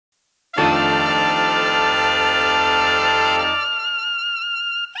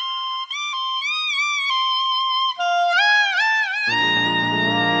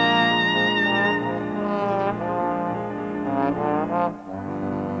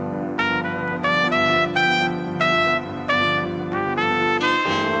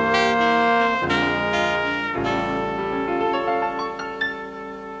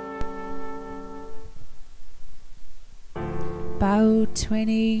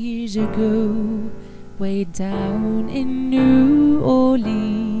20 years ago, way down in New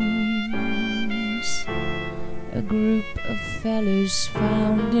Orleans, a group of fellas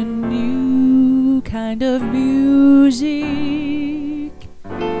found a new kind of music,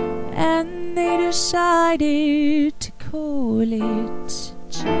 and they decided to call it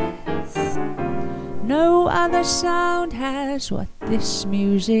jazz. No other sound has what this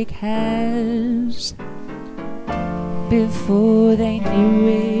music has. Before they knew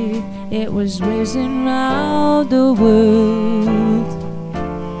it, it was whizzing round the world.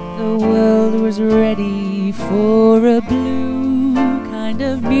 The world was ready for a blue kind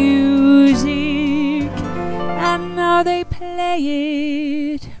of music, and now they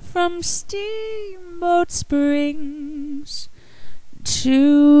play it from Steamboat Springs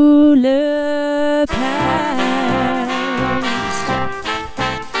to La Paz.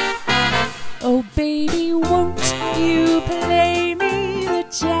 Oh baby, won't you play me the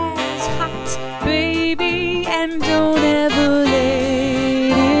jazz hot, baby, and don't ever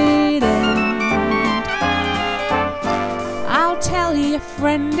let it end. I'll tell your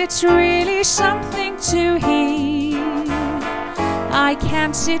friend it's really something to hear. I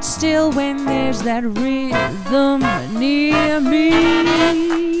can't sit still when there's that rhythm near me.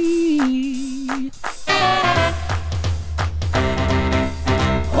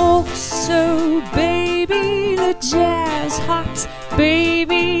 Oh, so baby, the jazz hot,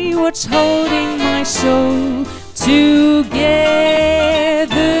 baby, what's holding my soul together?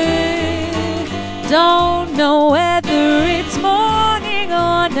 Don't know whether it's morning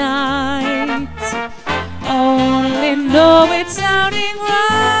or night, only know it's sounding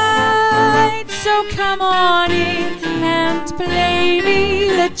right. So come on in and play me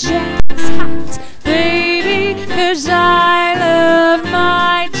the jazz hot, baby, 'cause I love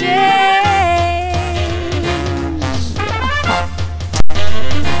my jazz.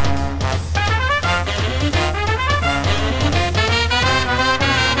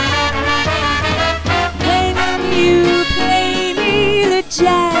 When you play me the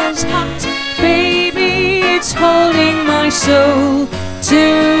jazz hot, baby, it's holding my soul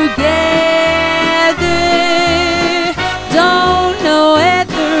together.